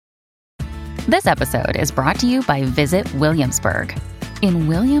This episode is brought to you by Visit Williamsburg. In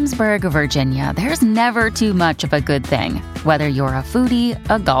Williamsburg, Virginia, there's never too much of a good thing. Whether you're a foodie,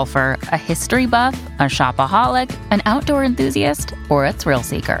 a golfer, a history buff, a shopaholic, an outdoor enthusiast, or a thrill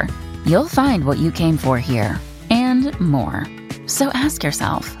seeker, you'll find what you came for here and more. So ask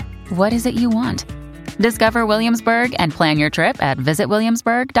yourself, what is it you want? Discover Williamsburg and plan your trip at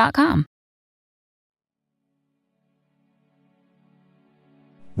visitwilliamsburg.com.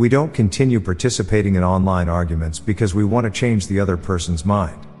 We don't continue participating in online arguments because we want to change the other person's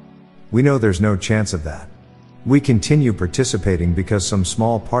mind. We know there's no chance of that. We continue participating because some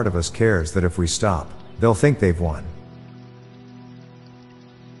small part of us cares that if we stop, they'll think they've won.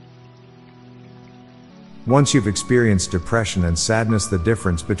 Once you've experienced depression and sadness, the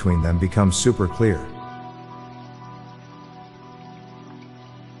difference between them becomes super clear.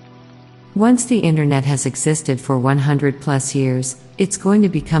 Once the internet has existed for 100 plus years, it's going to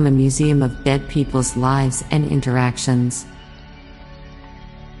become a museum of dead people's lives and interactions.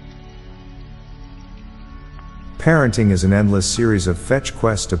 Parenting is an endless series of fetch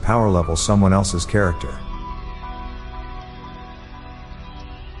quests to power level someone else's character.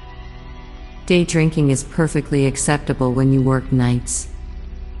 Day drinking is perfectly acceptable when you work nights.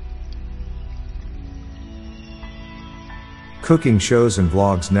 Cooking shows and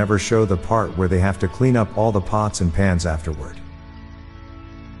vlogs never show the part where they have to clean up all the pots and pans afterward.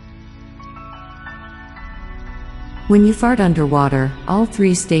 When you fart underwater, all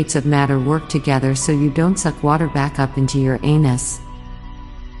three states of matter work together so you don't suck water back up into your anus.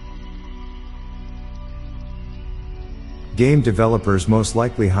 Game developers most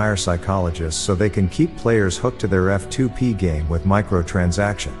likely hire psychologists so they can keep players hooked to their F2P game with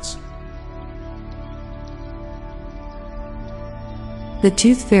microtransactions. The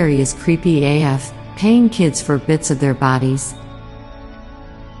Tooth Fairy is creepy AF, paying kids for bits of their bodies.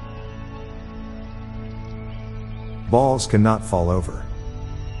 Balls cannot fall over.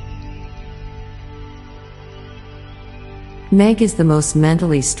 Meg is the most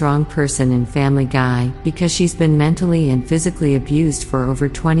mentally strong person in Family Guy because she's been mentally and physically abused for over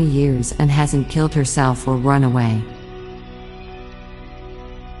 20 years and hasn't killed herself or run away.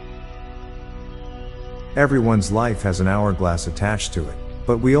 Everyone's life has an hourglass attached to it,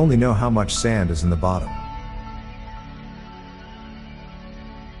 but we only know how much sand is in the bottom.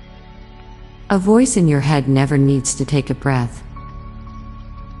 A voice in your head never needs to take a breath.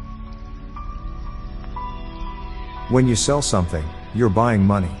 When you sell something, you're buying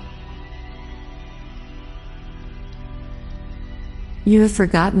money. You have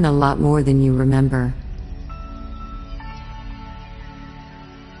forgotten a lot more than you remember.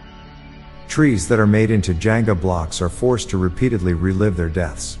 Trees that are made into Jenga blocks are forced to repeatedly relive their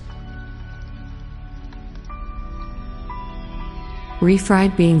deaths.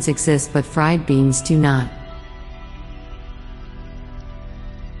 Refried beans exist but fried beans do not.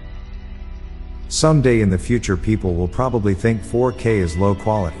 Someday in the future people will probably think 4K is low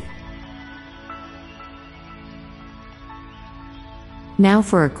quality. Now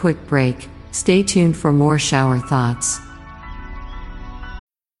for a quick break, stay tuned for more shower thoughts.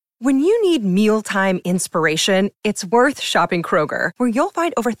 When you need mealtime inspiration, it's worth shopping Kroger, where you'll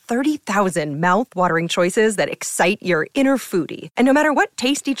find over 30,000 mouth-watering choices that excite your inner foodie. And no matter what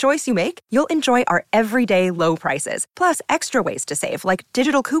tasty choice you make, you'll enjoy our everyday low prices, plus extra ways to save, like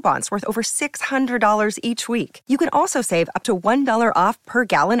digital coupons worth over $600 each week. You can also save up to $1 off per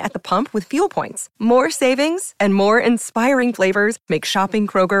gallon at the pump with fuel points. More savings and more inspiring flavors make shopping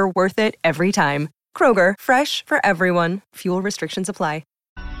Kroger worth it every time. Kroger, fresh for everyone. Fuel restrictions apply.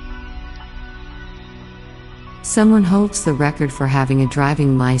 Someone holds the record for having a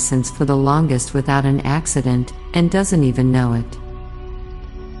driving license for the longest without an accident, and doesn't even know it.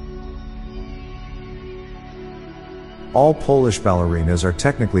 All Polish ballerinas are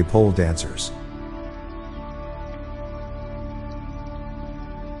technically pole dancers.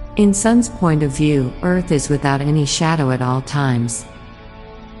 In Sun's point of view, Earth is without any shadow at all times.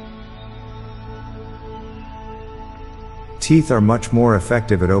 Teeth are much more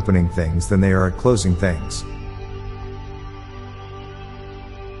effective at opening things than they are at closing things.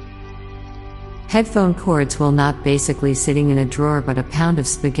 Headphone cords will not basically sitting in a drawer, but a pound of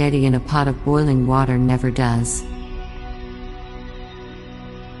spaghetti in a pot of boiling water never does.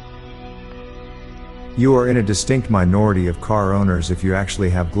 You are in a distinct minority of car owners if you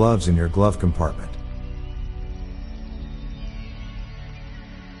actually have gloves in your glove compartment.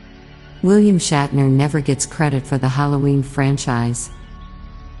 William Shatner never gets credit for the Halloween franchise.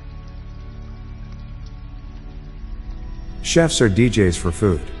 Chefs are DJs for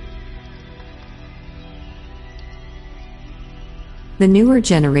food. The newer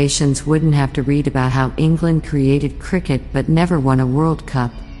generations wouldn't have to read about how England created cricket but never won a World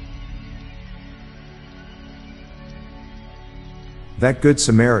Cup. That Good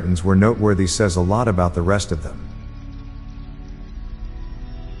Samaritans were noteworthy says a lot about the rest of them.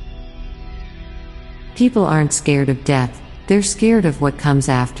 People aren't scared of death, they're scared of what comes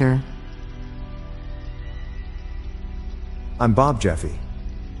after. I'm Bob Jeffy.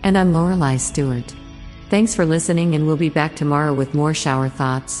 And I'm Lorelei Stewart. Thanks for listening, and we'll be back tomorrow with more shower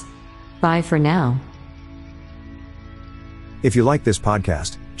thoughts. Bye for now. If you like this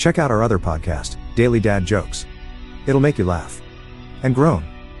podcast, check out our other podcast, Daily Dad Jokes. It'll make you laugh and groan.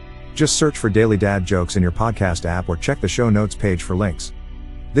 Just search for Daily Dad Jokes in your podcast app or check the show notes page for links.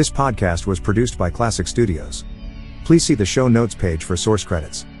 This podcast was produced by Classic Studios. Please see the show notes page for source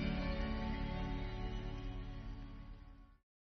credits.